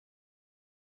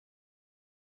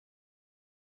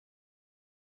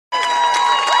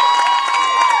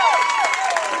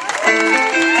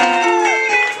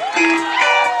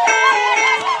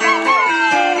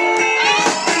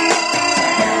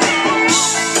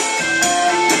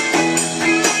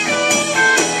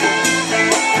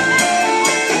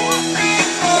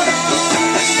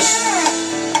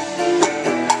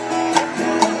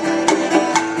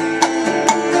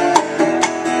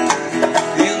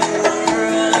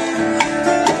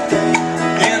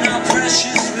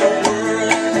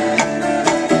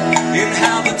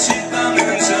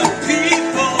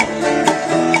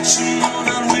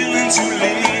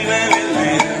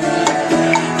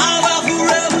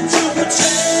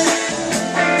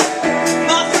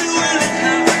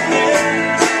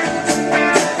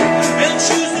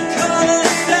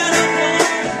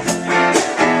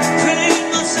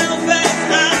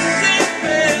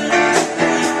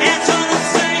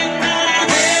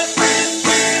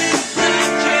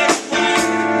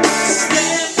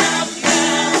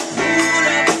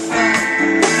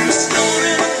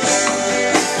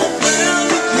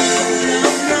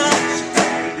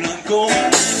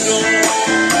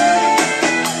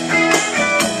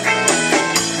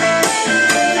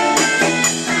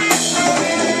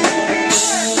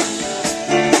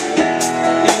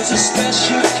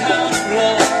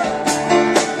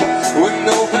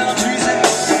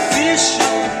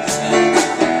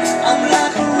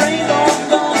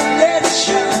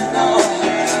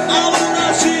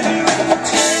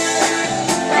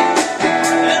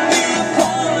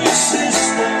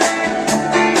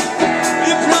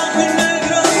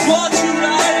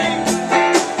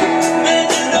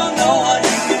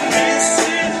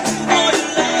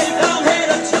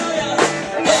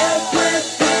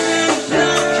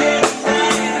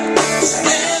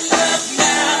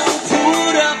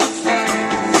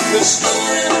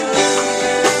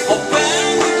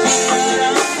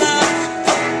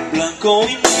Blanco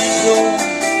Y Negro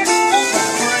on my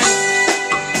brain.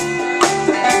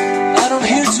 I don't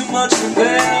hear too much from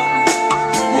them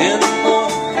anymore,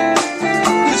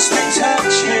 'cause things have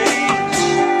changed.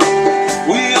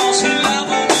 We all see love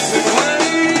a different way.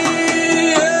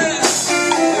 Yeah.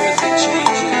 Everything changes.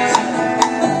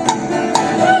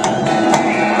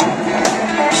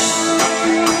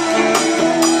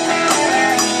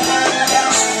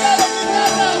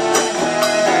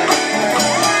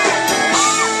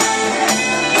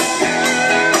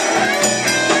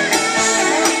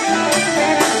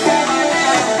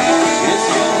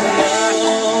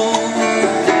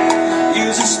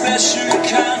 Special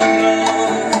kind of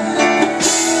love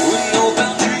with no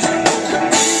boundaries and no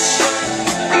condition.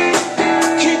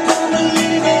 Keep on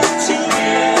believing to the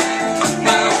end.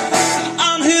 Now,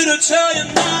 I'm here to tell you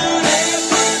now,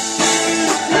 everything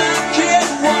is black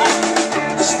and white.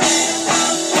 Stand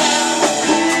up now,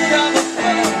 put up a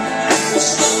fight. The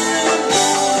sun and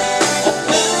water are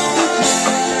bound.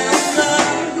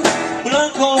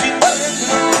 Blanco Y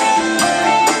Negro.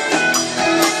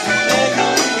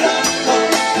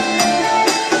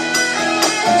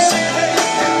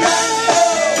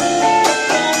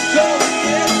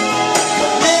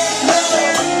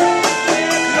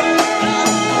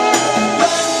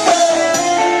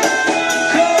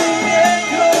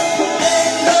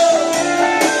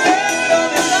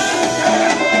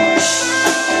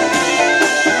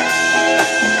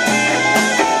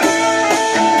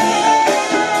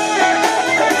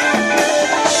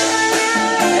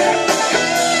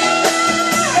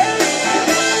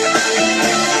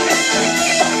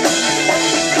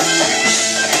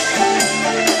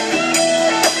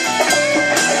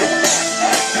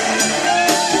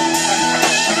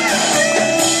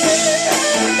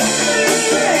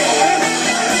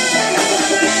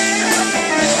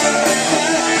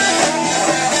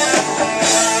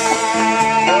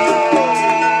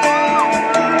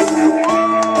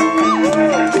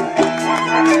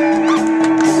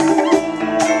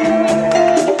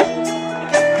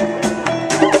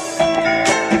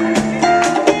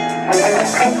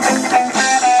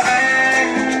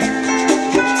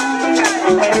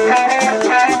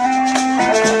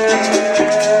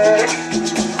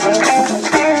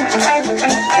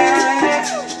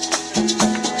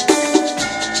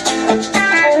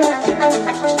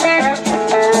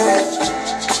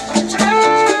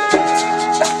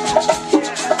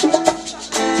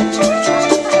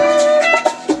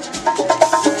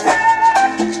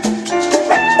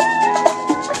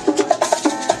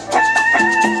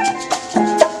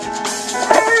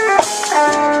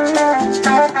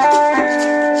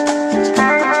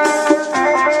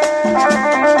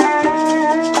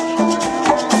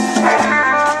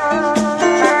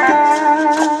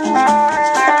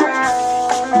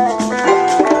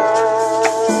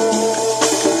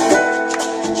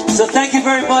 So thank you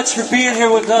very much for being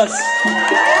here with us.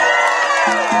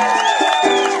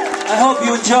 I hope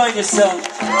you're enjoying yourself.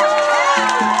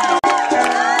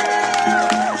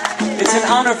 It's an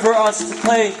honor for us to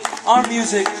play our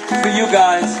music for you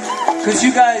guys, because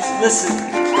you guys listen.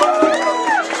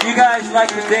 You guys like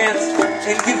to dance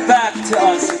and give back to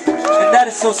us, and that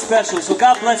is so special. So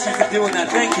God bless you for doing that.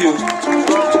 Thank you.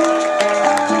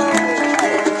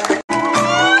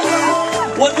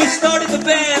 When we started the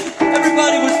band,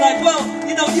 everybody was like, well,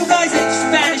 you know, you guys ain't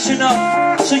Spanish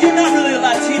enough, so you're not really a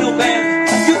Latino band.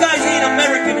 You guys ain't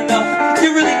American enough.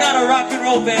 You're really not a rock and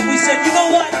roll band. We said, you know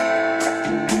what?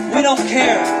 We don't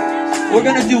care. We're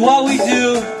going to do what we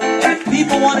do, and if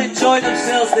people want to enjoy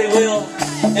themselves, they will.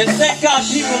 And thank God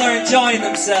people are enjoying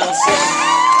themselves. So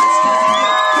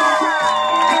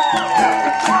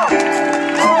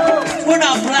we're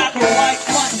not black or white,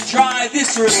 cut and dry,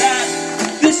 this or that.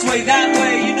 This way, that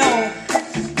way, you know.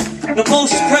 The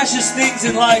most precious things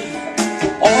in life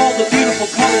are all the beautiful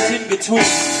colors in between.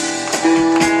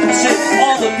 I said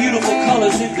all the beautiful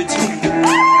colors in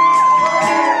between.